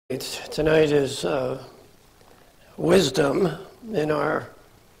Tonight is wisdom in our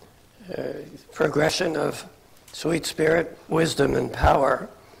progression of sweet spirit, wisdom, and power.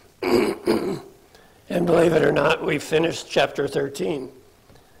 And believe it or not, we finished chapter 13.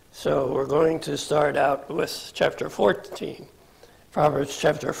 So we're going to start out with chapter 14, Proverbs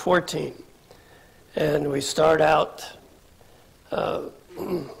chapter 14. And we start out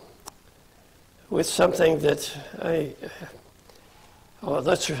with something that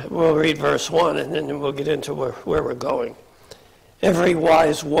we'll read verse 1 and then we'll get into where we're going. Every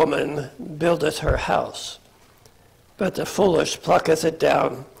wise woman buildeth her house, but the foolish plucketh it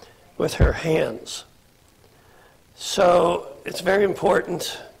down with her hands. So it's very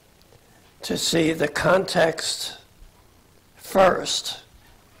important to see the context first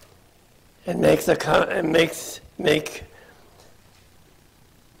and make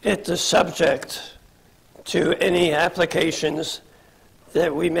it the subject to any applications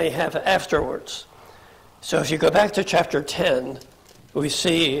that we may have afterwards. So if you go back to chapter 10, we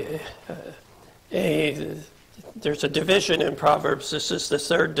see there's a division in Proverbs. This is the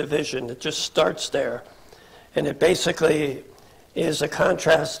third division. It just starts there. And it basically is a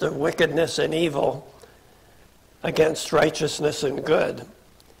contrast of wickedness and evil against righteousness and good.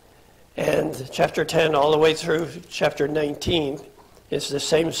 And chapter 10 all the way through chapter 19 is the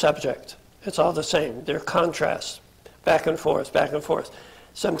same subject. It's all the same. They're contrasts. Back and forth, back and forth.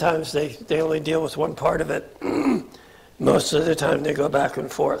 Sometimes they only deal with one part of it. Most of the time they go back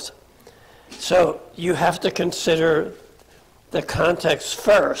and forth. So you have to consider the context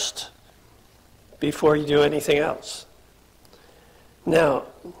first before you do anything else. Now,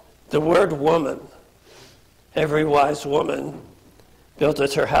 the word woman, every wise woman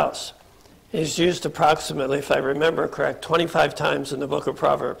buildeth her house, is used approximately, if I remember correct, 25 times in the book of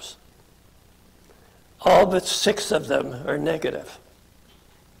Proverbs. All but 6 of them are negative.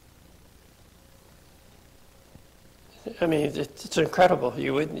 I mean, it's incredible.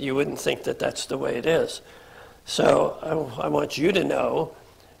 You wouldn't think that that's the way it is. So I want you to know,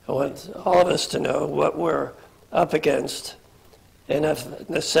 I want all of us to know what we're up against, and of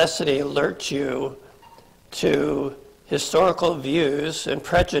necessity alert you to historical views and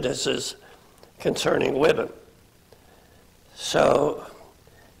prejudices concerning women. So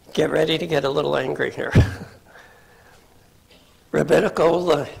get ready to get a little angry here.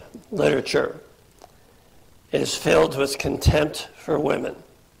 Rabbinical literature is filled with contempt for women.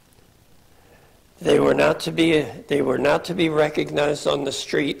 They were not to be recognized on the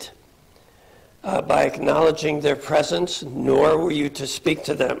street by acknowledging their presence, nor were you to speak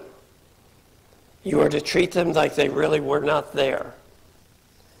to them. You were to treat them like they really were not there.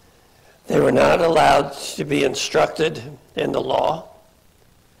 They were not allowed to be instructed in the law.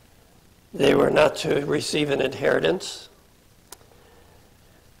 They were not to receive an inheritance.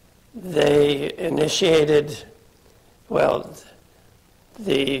 They initiated,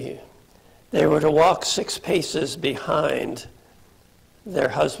 they were to walk 6 paces behind their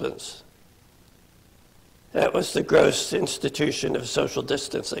husbands. That was the gross institution of social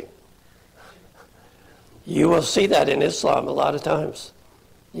distancing. You will see that in Islam a lot of times.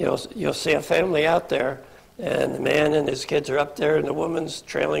 You'll see a family out there, and the man and his kids are up there, and the woman's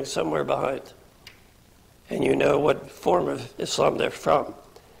trailing somewhere behind. And you know what form of Islam they're from.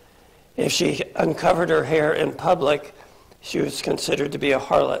 If she uncovered her hair in public, she was considered to be a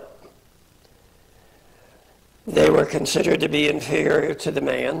harlot. They were considered to be inferior to the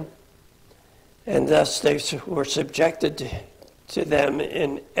man, and thus they were subjected to them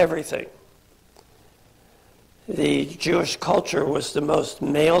in everything. The Jewish culture was the most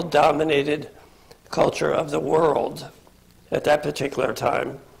male-dominated culture of the world at that particular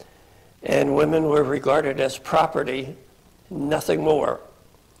time, and women were regarded as property, nothing more.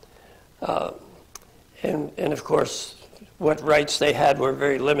 And of course, what rights they had were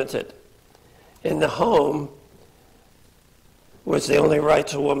very limited. In the home was the only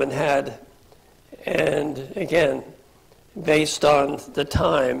rights a woman had, and again, based on the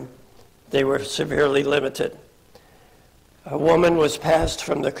time, they were severely limited. A woman was passed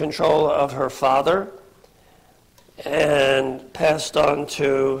from the control of her father and passed on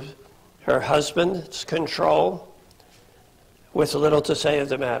to her husband's control with little to say of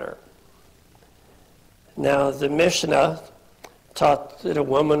the matter. Now, the Mishnah taught that a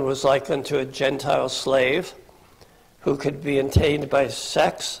woman was like unto a Gentile slave who could be attained by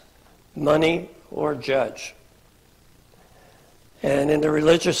sex, money, or judge. And in the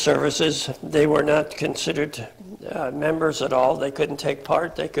religious services, they were not considered members at all. They couldn't take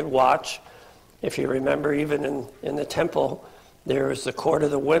part. They could watch. If you remember, even in the temple, there was the court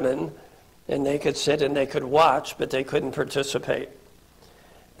of the women, and they could sit and they could watch, but they couldn't participate.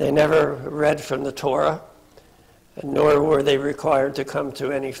 They never read from the Torah, nor were they required to come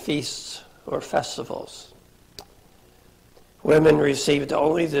to any feasts or festivals. Women received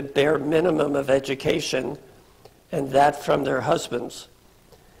only the bare minimum of education, and that from their husbands.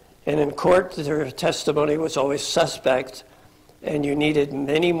 And in court, their testimony was always suspect, and you needed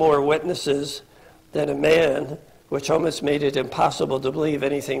many more witnesses than a man, which almost made it impossible to believe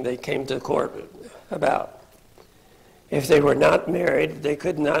anything they came to court about. If they were not married, they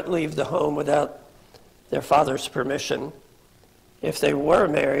could not leave the home without their father's permission. If they were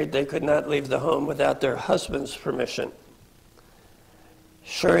married, they could not leave the home without their husband's permission.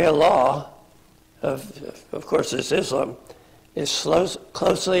 Sharia law, of course, is Islam, is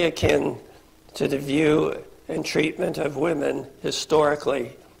closely akin to the view and treatment of women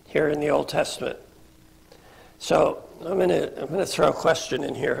historically here in the Old Testament. So I'm going to throw a question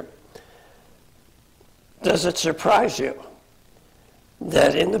in here. Does it surprise you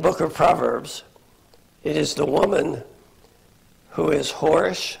that in the book of Proverbs, it is the woman who is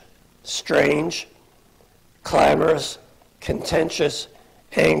whorish, strange, clamorous, contentious,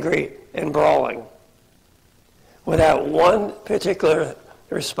 angry, and brawling, without one particular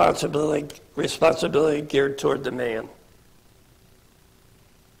responsibility geared toward the man?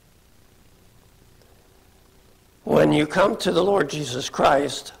 When you come to the Lord Jesus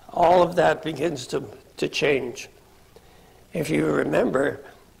Christ, all of that begins to change. If you remember,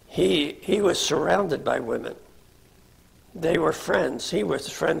 he was surrounded by women. They were friends. He was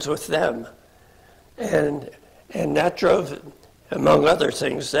friends with them. And that drove, among other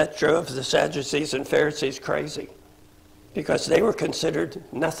things, that drove the Sadducees and Pharisees crazy, because they were considered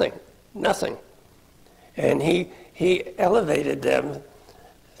nothing. And he elevated them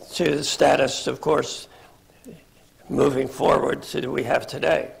to the status, of course, moving forward to what we have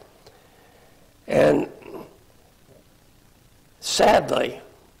today. And sadly,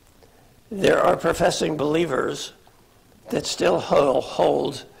 there are professing believers that still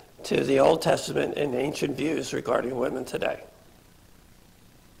hold to the Old Testament and ancient views regarding women today.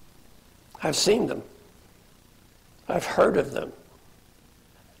 I've seen them. I've heard of them.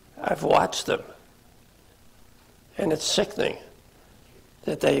 I've watched them. And it's sickening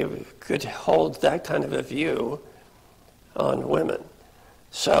that they could hold that kind of a view on women.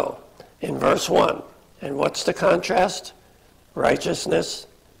 So, in verse 1, and what's the contrast? Righteousness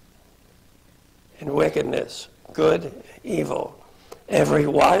and wickedness, good, evil. Every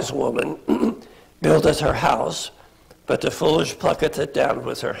wise woman buildeth her house, but the foolish plucketh it down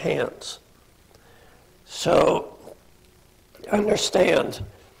with her hands. So, understand,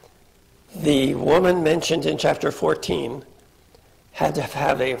 the woman mentioned in chapter 14 had to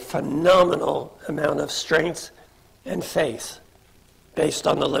have a phenomenal amount of strength and faith based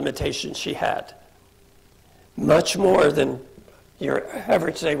on the limitations she had. Much more than your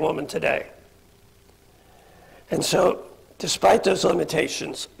average day woman today. And so, despite those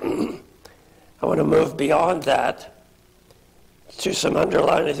limitations, I want to move beyond that to some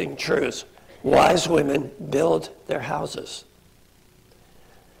underlying truths. Wise women build their houses.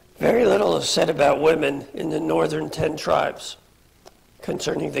 Very little is said about women in the northern 10 tribes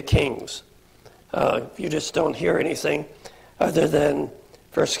concerning the kings. You just don't hear anything other than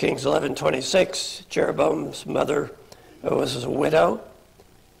 1 Kings 11:26, Jeroboam's mother was a widow.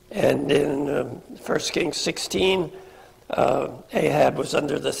 And in 1 Kings 16, Ahab was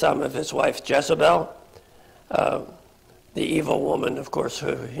under the thumb of his wife Jezebel, the evil woman, of course,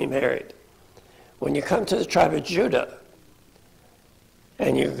 who he married. When you come to the tribe of Judah,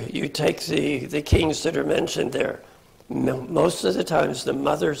 and you take the kings that are mentioned there, most of the times the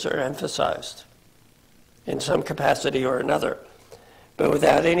mothers are emphasized in some capacity or another, but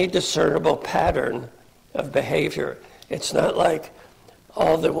without any discernible pattern of behavior. It's not like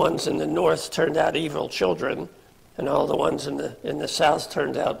all the ones in the north turned out evil children, and all the ones in the south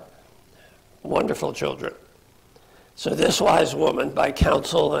turned out wonderful children. So this wise woman, by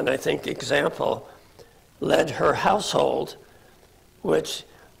counsel and I think example, led her household, which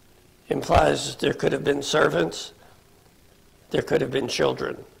implies there could have been servants, there could have been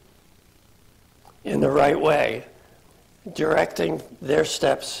children, in the right way, directing their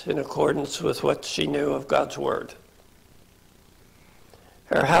steps in accordance with what she knew of God's word.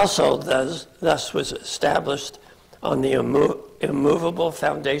 Her household thus was established on the immovable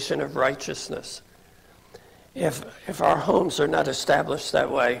foundation of righteousness. If our homes are not established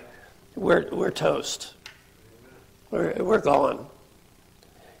that way, we're toast. We're gone.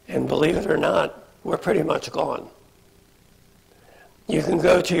 And believe it or not, we're pretty much gone. You can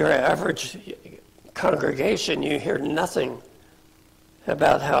go to your average congregation, you hear nothing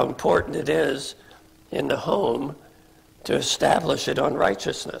about how important it is in the home to establish it on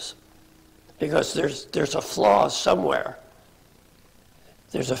righteousness, because there's a flaw somewhere.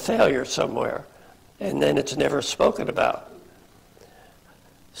 There's a failure somewhere, and then it's never spoken about.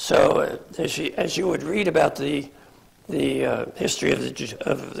 So as you would read about the history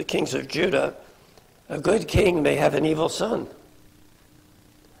of the kings of Judah, a good king may have an evil son.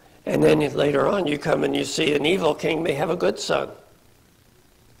 And then later on you come and you see an evil king may have a good son.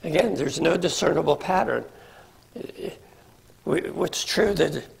 Again, there's no discernible pattern. What's true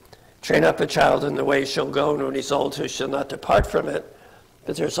that train up a child in the way he shall go, and when he's old he shall not depart from it.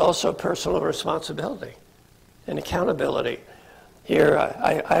 But there's also personal responsibility and accountability. Here,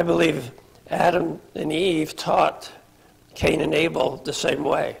 I believe Adam and Eve taught Cain and Abel the same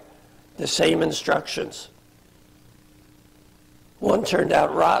way, the same instructions. One turned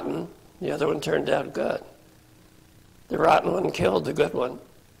out rotten, the other one turned out good. The rotten one killed the good one.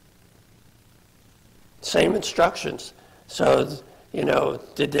 Same instructions. So,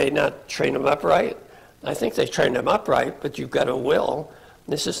 did they not train them upright? I think they trained them upright, but you've got a will.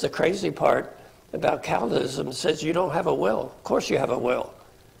 This is the crazy part about Calvinism. It says you don't have a will. Of course you have a will.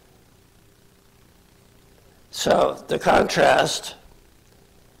 So the contrast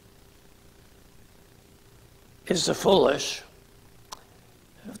is the foolish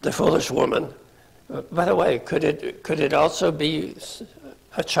woman. By the way, could it also be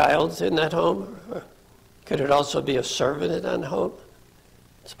a child in that home? Could it also be a servant in that home?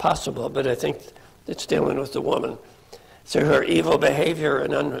 It's possible, but I think it's dealing with the woman. So her evil behavior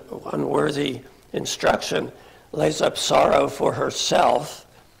and unworthy instruction lays up sorrow for herself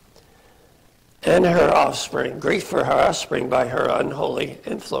and her offspring, grief for her offspring by her unholy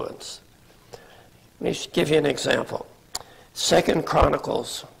influence. Let me give you an example. 2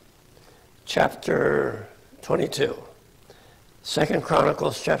 Chronicles chapter 22. 2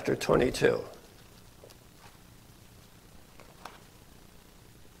 Chronicles chapter 22.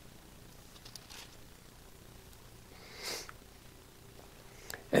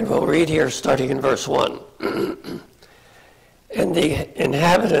 And we'll read here starting in verse 1. And the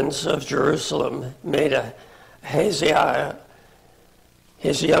inhabitants of Jerusalem made Ahaziah,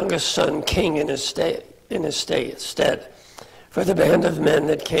 his youngest son, king in his stead. For the band of men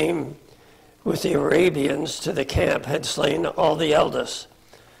that came with the Arabians to the camp had slain all the eldest.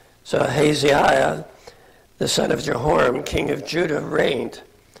 So Ahaziah, the son of Jehoram, king of Judah, reigned.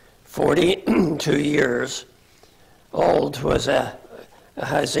 42 years old was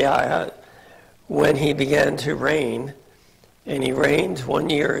Ahaziah when he began to reign, and he reigned 1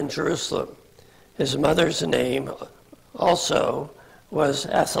 year in Jerusalem. His mother's name also was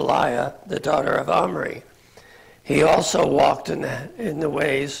Athaliah, the daughter of Omri. He also walked in the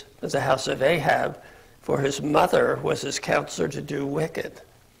ways of the house of Ahab, for his mother was his counselor to do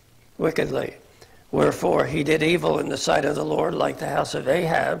wickedly. Wherefore he did evil in the sight of the Lord like the house of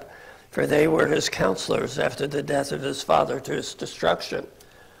Ahab, for they were his counselors after the death of his father to his destruction.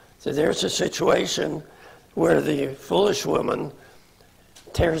 So there's a situation where the foolish woman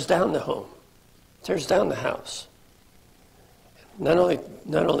tears down the home, tears down the house. Not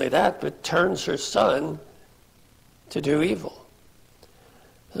only that, but turns her son to do evil.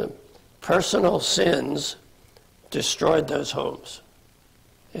 The personal sins destroyed those homes.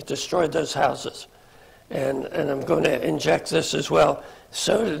 It destroyed those houses. And I'm going to inject this as well.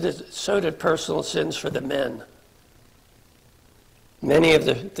 So did personal sins for the men. Many of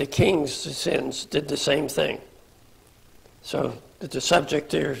the king's sins did the same thing. So the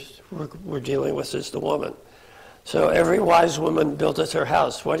subject here we're dealing with is the woman. So every wise woman buildeth her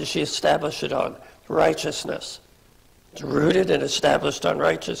house. What does she establish it on? Righteousness. It's rooted and established on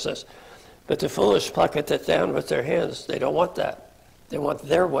righteousness. But the foolish pluck it down with their hands. They don't want that. They want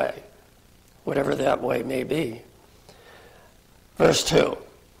their way, whatever that way may be. Verse 2.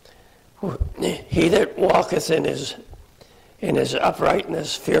 He that walketh in his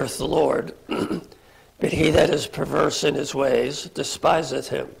uprightness feareth the Lord, but he that is perverse in his ways despiseth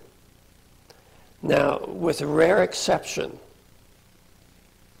him. Now, with rare exception,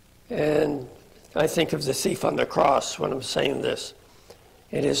 and I think of the thief on the cross when I'm saying this,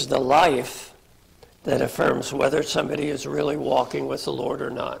 it is the life that affirms whether somebody is really walking with the Lord or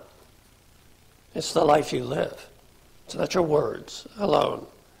not. It's the life you live. It's not your words alone.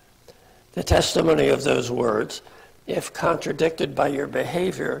 The testimony of those words, if contradicted by your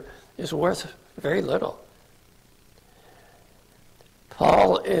behavior, is worth very little.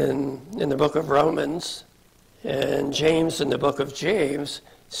 Paul in the book of Romans and James in the book of James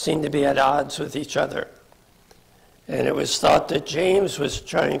seem to be at odds with each other. And it was thought that James was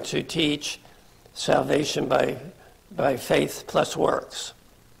trying to teach salvation by faith plus works.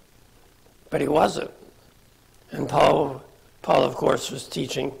 But he wasn't. And Paul, of course, was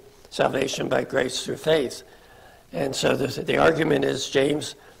teaching salvation by grace through faith. And so the argument is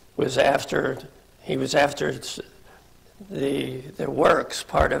James was after the works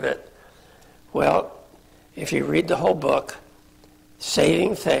part of it. Well, if you read the whole book,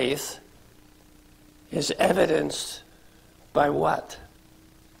 saving faith is evidenced by what?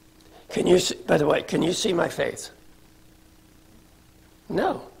 By the way, can you see my faith?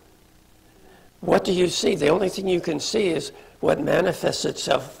 No. What do you see? The only thing you can see is what manifests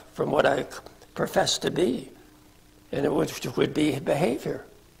itself from what I profess to be. And it would be behavior.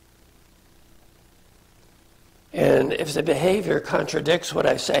 And if the behavior contradicts what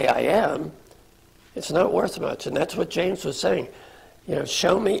I say I am, it's not worth much. And that's what James was saying. You know,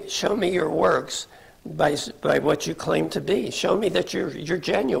 show me your works by what you claim to be. Show me that you're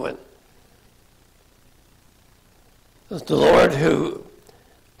genuine.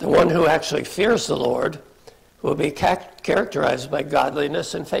 The one who actually fears the Lord will be characterized by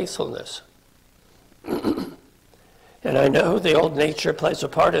godliness and faithfulness. And I know the old nature plays a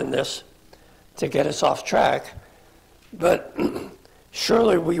part in this to get us off track, but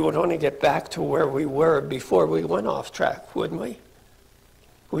surely we would want to get back to where we were before we went off track, wouldn't we?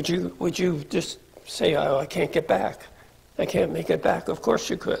 Would you just say, oh, I can't get back. I can't make it back? Of course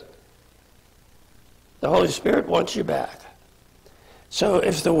you could. The Holy Spirit wants you back. So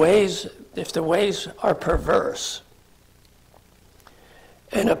if the ways are perverse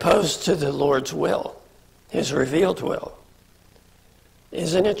and opposed to the Lord's will, his revealed will,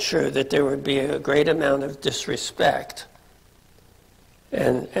 isn't it true that there would be a great amount of disrespect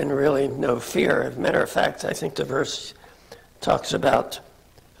and really no fear? As a matter of fact, I think the verse talks about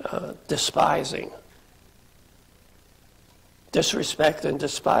despising. Disrespect and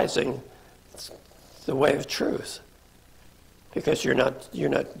despising the way of truth. Because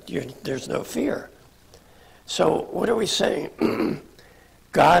there's no fear. So what are we saying?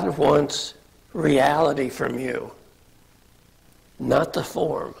 God wants reality from you, not the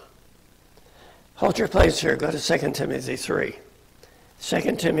form. Hold your place here. Go to 2 Timothy 3.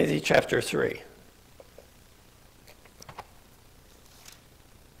 2 Timothy chapter 3.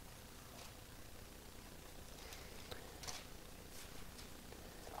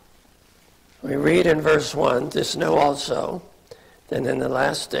 We read in verse 1, this know also, that in the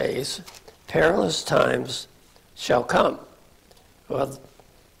last days perilous times shall come. Well,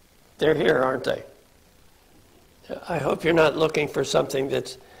 they're here, aren't they? I hope you're not looking for something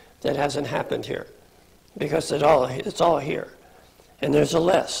that hasn't happened here, because it's all here. And there's a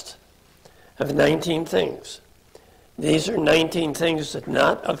list of 19 things. These are 19 things that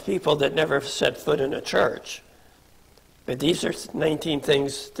not of people that never set foot in a church, but these are 19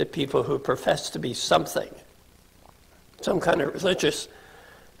 things that people who profess to be something, some kind of religious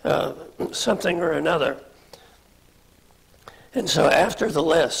something or another. And so after the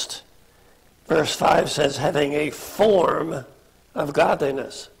list, verse 5 says, having a form of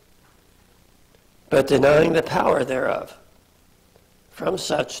godliness, but denying the power thereof. From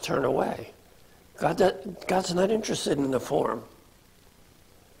such turn away. God's not interested in the form.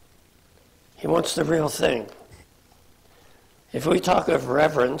 He wants the real thing. If we talk of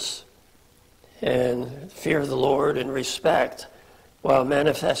reverence and fear of the Lord and respect while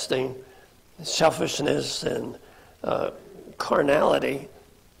manifesting selfishness and carnality,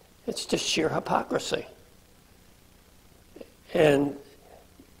 it's just sheer hypocrisy. And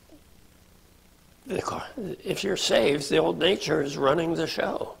if you're saved, the old nature is running the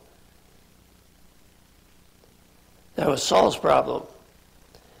show. That was Saul's problem.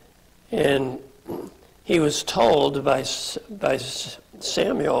 And he was told by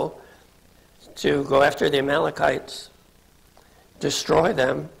Samuel to go after the Amalekites, destroy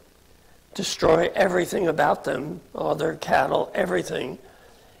them, destroy everything about them, all their cattle, everything.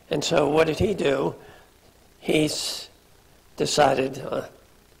 And so what did he do? He decided,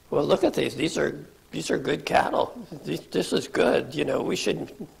 well, look at these. These are good cattle. This is good. You know, we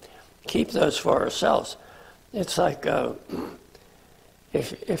should keep those for ourselves. It's like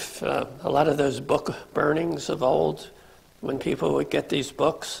if a lot of those book burnings of old, when people would get these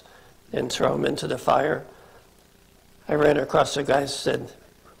books and throw them into the fire, I ran across a guy who said,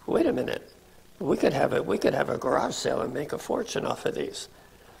 wait a minute, we could have a garage sale and make a fortune off of these.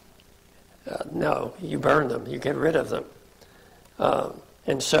 No, you burn them, you get rid of them.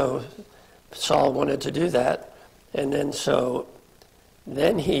 And so Saul wanted to do that, and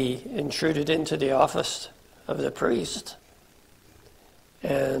then he intruded into the office of the priest,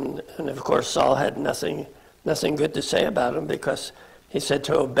 and of course Saul had nothing good to say about him, because he said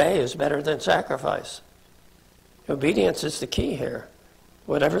to obey is better than sacrifice. Obedience is the key here.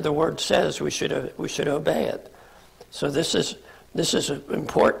 Whatever the word says, we should obey it. So this is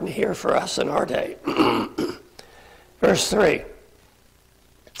important here for us in our day. Verse 3.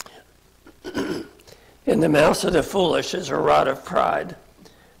 In the mouth of the foolish is a rod of pride,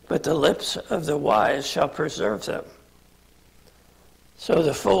 but the lips of the wise shall preserve them. So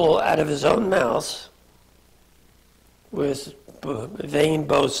the fool out of his own mouth, with vain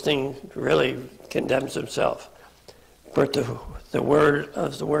boasting, really condemns himself. But the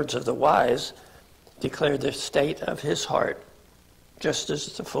words of the wise declare the state of his heart, just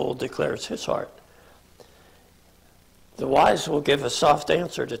as the fool declares his heart. The wise will give a soft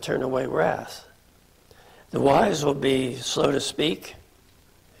answer to turn away wrath. The wise will be slow to speak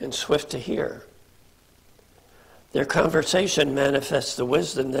and swift to hear. Their conversation manifests the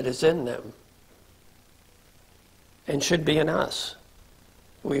wisdom that is in them and should be in us,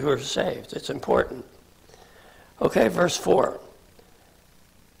 we who are saved. It's important. Okay, verse 4.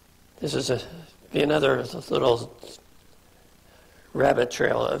 This is be another little rabbit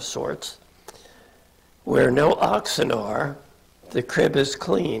trail of sorts. Where no oxen are, the crib is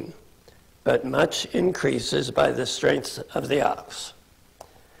clean, but much increases by the strength of the ox.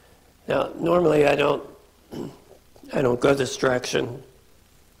 Now, normally I don't go this direction.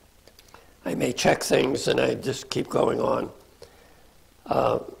 I may check things and I just keep going on.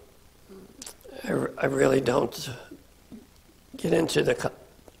 I really don't get into the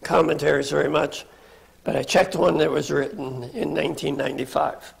commentaries very much, but I checked one that was written in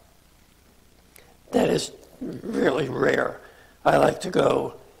 1995. That is really rare. I like to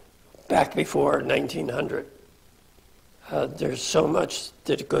go back before 1900. There's so much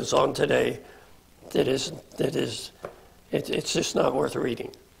that goes on today it's just not worth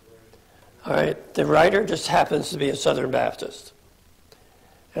reading. All right, the writer just happens to be a Southern Baptist.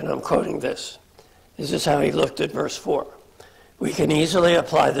 And I'm quoting this. This is how he looked at verse 4. We can easily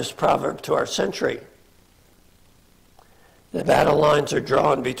apply this proverb to our century. The battle lines are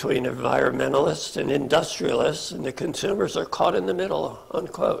drawn between environmentalists and industrialists, and the consumers are caught in the middle,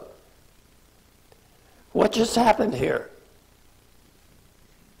 unquote. What just happened here?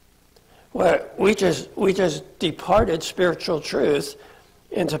 Well, we just departed spiritual truth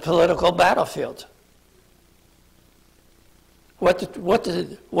into political battlefield. What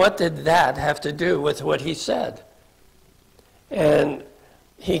did that have to do with what he said? And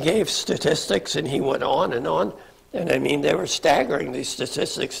he gave statistics, and he went on and on. And I mean, they were staggering, these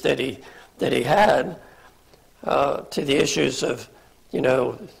statistics that he had to the issues of,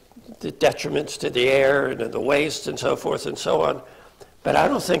 the detriments to the air and the waste and so forth and so on. But I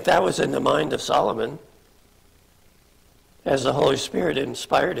don't think that was in the mind of Solomon, as the Holy Spirit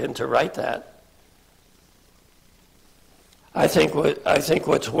inspired him to write that. I think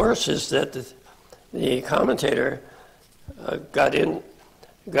what's worse is that the commentator got into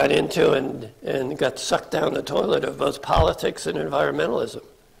and got sucked down the toilet of both politics and environmentalism.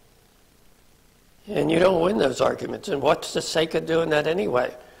 And you don't win those arguments. And what's the sake of doing that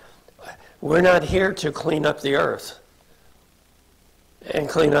anyway? We're not here to clean up the earth and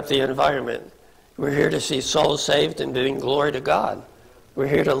clean up the environment. We're here to see souls saved and bring glory to God. We're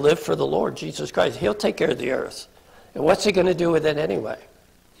here to live for the Lord Jesus Christ. He'll take care of the earth. And what's he going to do with it anyway?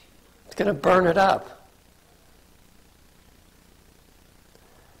 It's going to burn it up.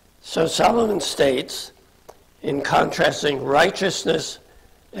 So Solomon states, in contrasting righteousness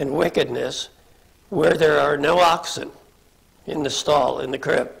and wickedness, where there are no oxen in the stall, in the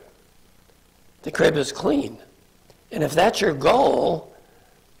crib is clean. And if that's your goal,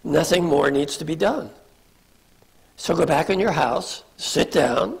 nothing more needs to be done. So go back in your house, sit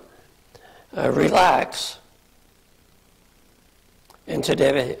down, relax, and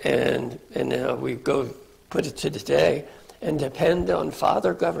today, and we go put it to today, and depend on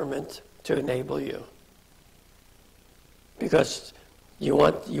Father Government to enable you. Because you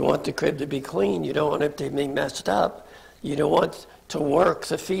want the crib to be clean. You don't want it to be messed up. You don't want to work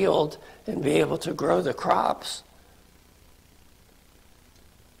the field and be able to grow the crops.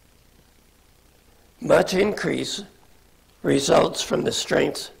 Much increase results from the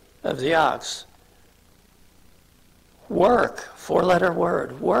strength of the ox. Work, four-letter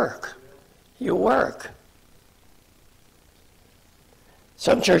word, work. You work.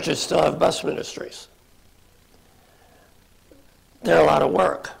 Some churches still have bus ministries. They're a lot of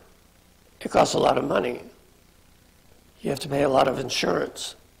work. It costs a lot of money. You have to pay a lot of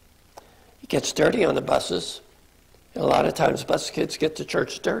insurance. It gets dirty on the buses. A lot of times bus kids get to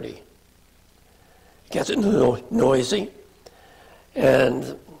church dirty. It gets noisy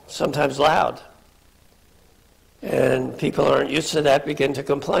and sometimes loud. And people aren't used to that, begin to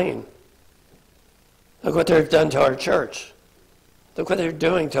complain. Look what they've done to our church. Look what they're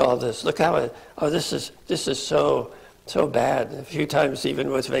doing to all this. Look how this is so so bad. A few times even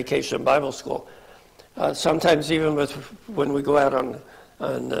with Vacation Bible School. Sometimes even when we go out on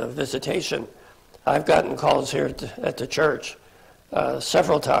visitation. I've gotten calls here at the church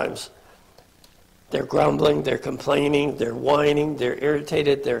several times. They're grumbling, they're complaining, they're whining, they're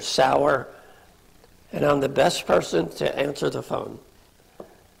irritated, they're sour. And I'm the best person to answer the phone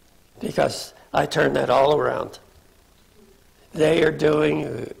because I turn that all around. They are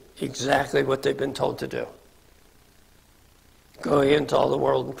doing exactly what they've been told to do. Go into all the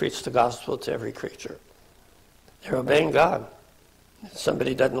world and preach the gospel to every creature. They're obeying God. If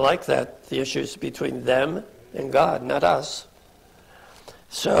somebody doesn't like that, the issue is between them and God, not us.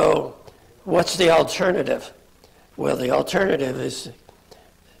 So what's the alternative? Well, the alternative is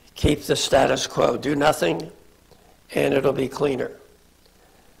keep the status quo. Do nothing, and it'll be cleaner.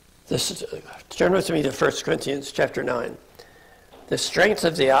 Turn with me to 1 Corinthians chapter 9. The strength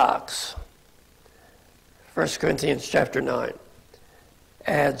of the ox, 1 Corinthians chapter 9,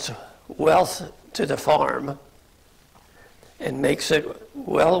 adds wealth to the farm and makes it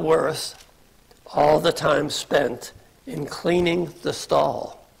well worth all the time spent in cleaning the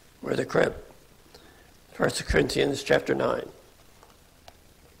stall or the crib. 1 Corinthians chapter 9.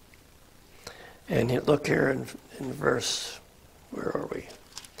 And look here in verse, where are we?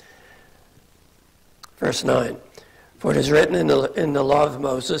 Verse 9. For it is written in the law of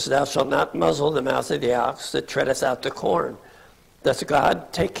Moses, thou shalt not muzzle the mouth of the ox that treadeth out the corn. Does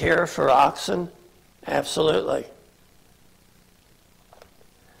God take care for oxen? Absolutely.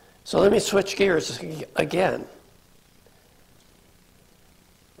 So let me switch gears again.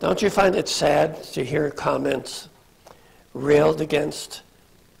 Don't you find it sad to hear comments railed against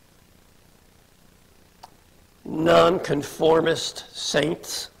nonconformist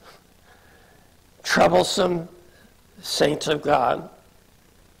saints, troublesome saints of God,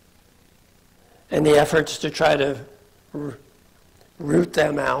 and the efforts to try to root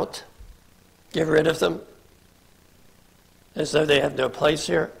them out, get rid of them, as though they have no place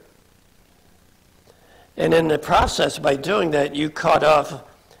here? And in the process, by doing that, you cut off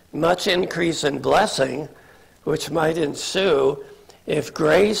much increase in blessing, which might ensue if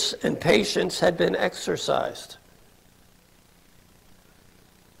grace and patience had been exercised.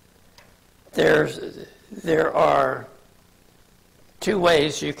 There are two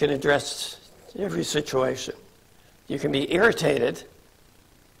ways you can address every situation. You can be irritated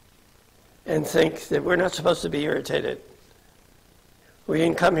and think that we're not supposed to be irritated. We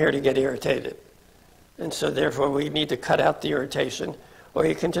didn't come here to get irritated. And so therefore we need to cut out the irritation, or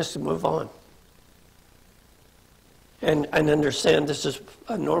you can just move on. And understand this is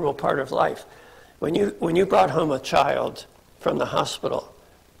a normal part of life. When you brought home a child from the hospital,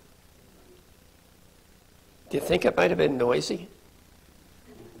 do you think it might have been noisy?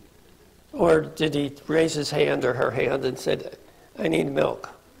 Or did he raise his hand or her hand and said, I need milk?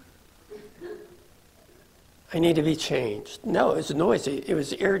 I need to be changed. No, it was noisy. It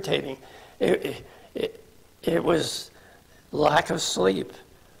was irritating. It was lack of sleep.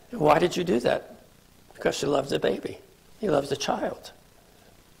 Why did you do that? Because you love the baby. You love the child.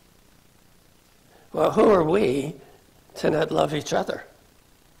 Well, who are we to not love each other?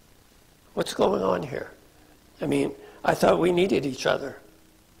 What's going on here? I mean, I thought we needed each other.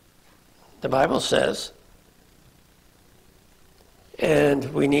 The Bible says,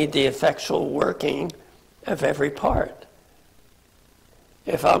 and we need the effectual working of every part.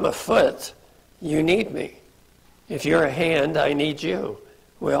 If I'm a foot, you need me. If you're a hand, I need you.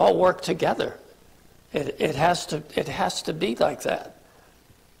 We all work together. It has to be like that.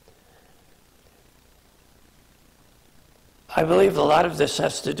 I believe a lot of this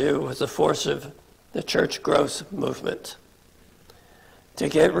has to do with the force of the church growth movement. To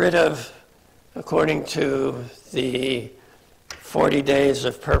get rid of, according to the 40 days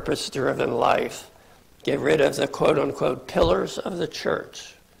of purpose-driven life, get rid of the quote-unquote pillars of the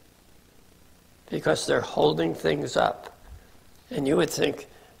church because they're holding things up. And you would think,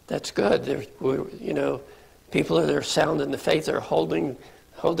 that's good. People that are sound in the faith are holding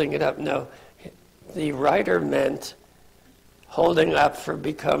it up. No, the writer meant holding up for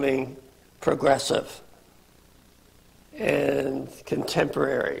becoming progressive and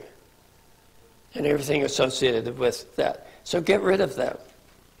contemporary and everything associated with that. So get rid of them.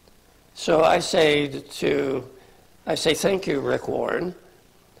 So I say thank you, Rick Warren,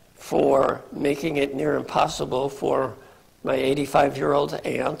 for making it near impossible for my 85-year-old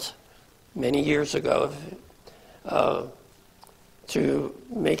aunt many years ago to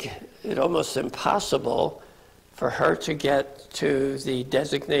make it almost impossible for her to get to the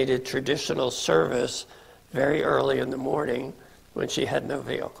designated traditional service very early in the morning when she had no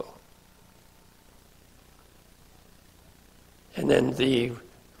vehicle. And then the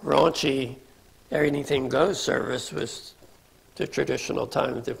raunchy anything goes service was the traditional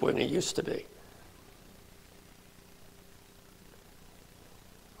time that when it used to be.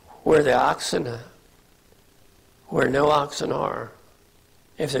 Where the oxen, where no oxen are,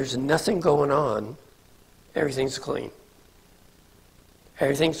 if there's nothing going on, everything's clean.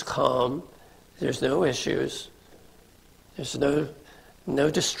 Everything's calm. There's no issues. There's no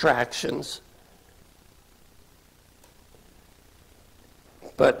distractions.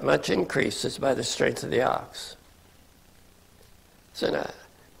 But much increase is by the strength of the ox. So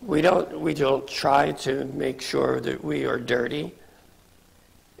we don't try to make sure that we are dirty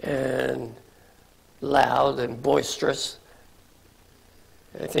and loud and boisterous.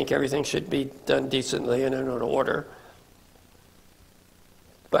 I think everything should be done decently and in an order.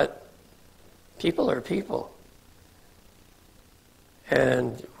 But people are people.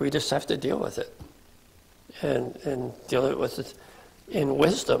 And we just have to deal with it. And deal with it in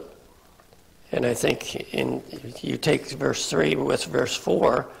wisdom. And I think you take verse 3 with verse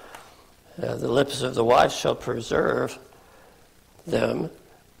 4, the lips of the wise shall preserve them,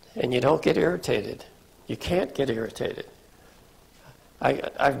 and you don't get irritated. You can't get irritated.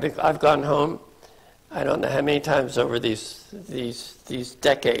 I've gone home, I don't know how many times over these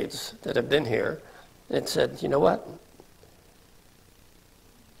decades that I've been here, and said, you know what?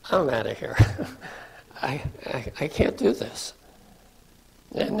 I'm out of here. I can't do this.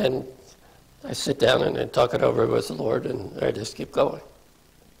 And then I sit down and talk it over with the Lord, and I just keep going.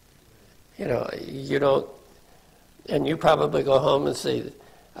 You know, you don't, and you probably go home and say,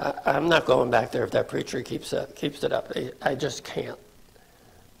 I'm not going back there if that preacher keeps it up. I just can't.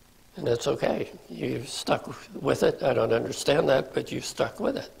 And that's okay. You've stuck with it. I don't understand that, but you've stuck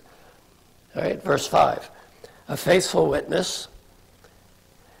with it. All right, verse 5. A faithful witness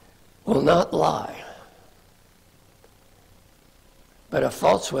will not lie, but a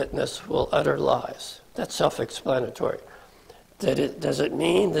false witness will utter lies. That's self-explanatory. Does it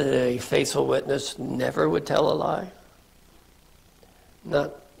mean that a faithful witness never would tell a lie?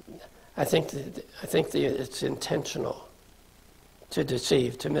 Not. I think it's intentional to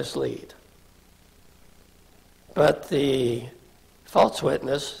deceive, to mislead. But the false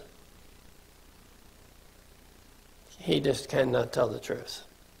witness, he just cannot tell the truth.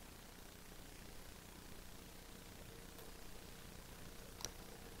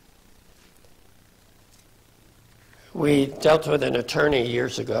 We dealt with an attorney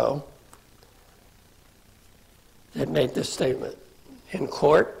years ago that made this statement. In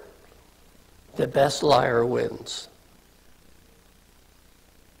court, the best liar wins.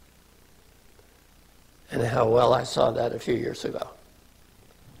 And how well I saw that a few years ago.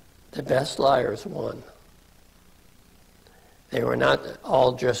 The best liars won. They were not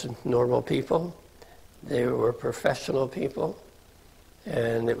all just normal people. They were professional people.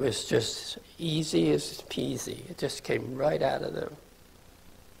 And it was just easy as peasy. It just came right out of them.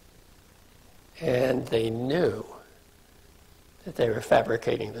 And they knew that they were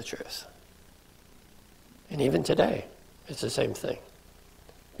fabricating the truth. And even today, it's the same thing.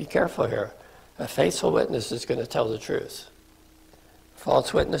 Be careful here. A faithful witness is going to tell the truth.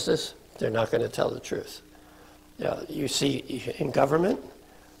 False witnesses, they're not going to tell the truth. You see, in government,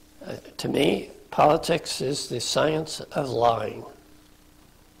 to me, politics is the science of lying.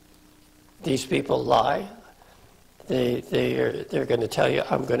 These people lie. They're going to tell you,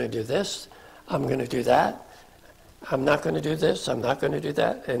 I'm going to do this, I'm going to do that, I'm not going to do this, I'm not going to do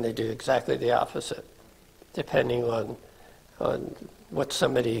that, and they do exactly the opposite, depending on what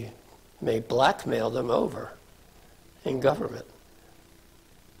somebody may blackmail them over in government.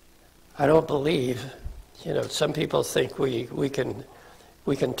 I don't believe, some people think we can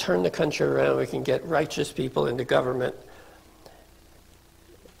turn the country around, we can get righteous people into government.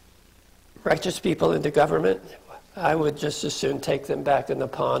 Righteous people into government, I would just as soon take them back in the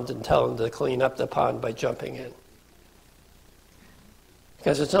pond and tell them to clean up the pond by jumping in.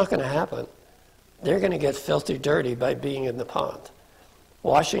 Because it's not going to happen. They're going to get filthy dirty by being in the pond.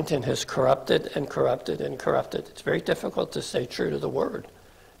 Washington has corrupted and corrupted and corrupted. It's very difficult to stay true to the Word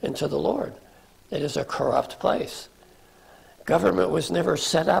and to the Lord. It is a corrupt place. Government was never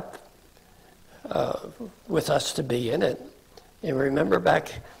set up with us to be in it. You remember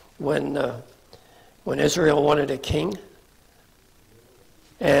back when Israel wanted a king,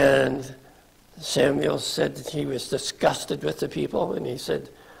 and Samuel said that he was disgusted with the people, and he said,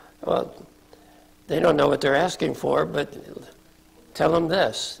 well, they don't know what they're asking for, but tell them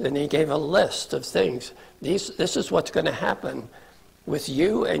this. And he gave a list of things. This is what's going to happen with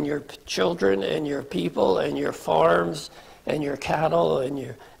you and your children and your people and your farms and your cattle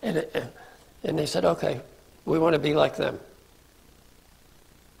and they said, okay, we want to be like them.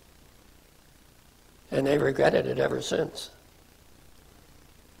 and they regretted it ever since.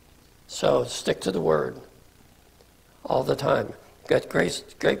 So stick to the Word all the time. Got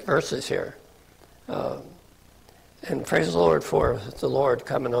great verses here. And praise the Lord for the Lord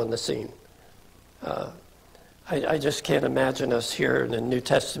coming on the scene. I just can't imagine us here in the New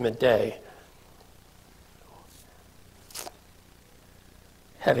Testament day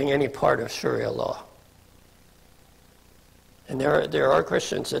having any part of Sharia law. And there are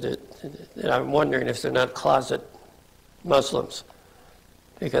Christians that I'm wondering if they're not closet Muslims,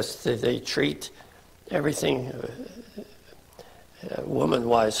 because they treat everything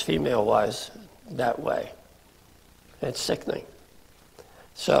woman-wise, female-wise, that way. It's sickening.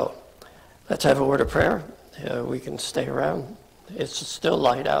 So let's have a word of prayer. We can stay around. It's still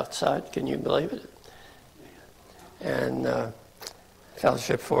light outside. Can you believe it? And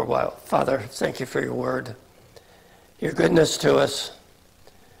fellowship for a while. Father, thank you for your word, your goodness to us,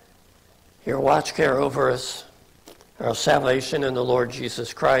 your watch care over us, our salvation in the Lord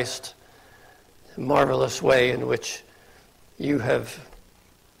Jesus Christ, the marvelous way in which you have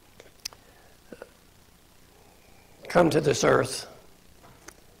come to this earth,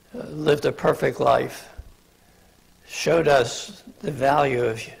 lived a perfect life, showed us the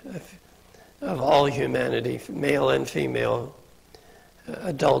value of all humanity, male and female,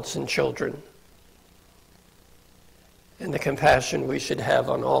 adults and children, and the compassion we should have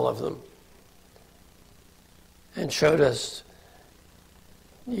on all of them. And showed us,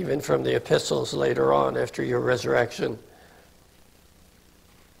 even from the epistles later on after your resurrection,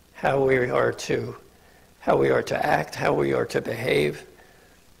 how we are to act, how we are to behave.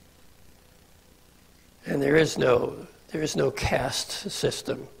 And there is no caste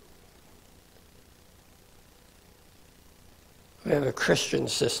system. We have a Christian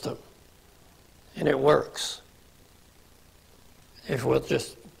system, and it works if we'll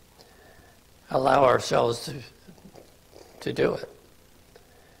just allow ourselves to do it.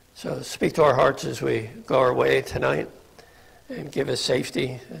 So speak to our hearts as we go our way tonight, and give us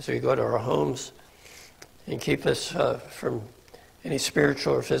safety as we go to our homes, and keep us from any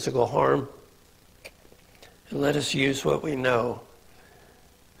spiritual or physical harm. And let us use what we know,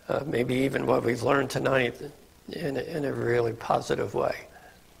 maybe even what we've learned tonight, in a really positive way.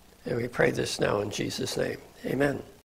 And we pray this now in Jesus' name. Amen.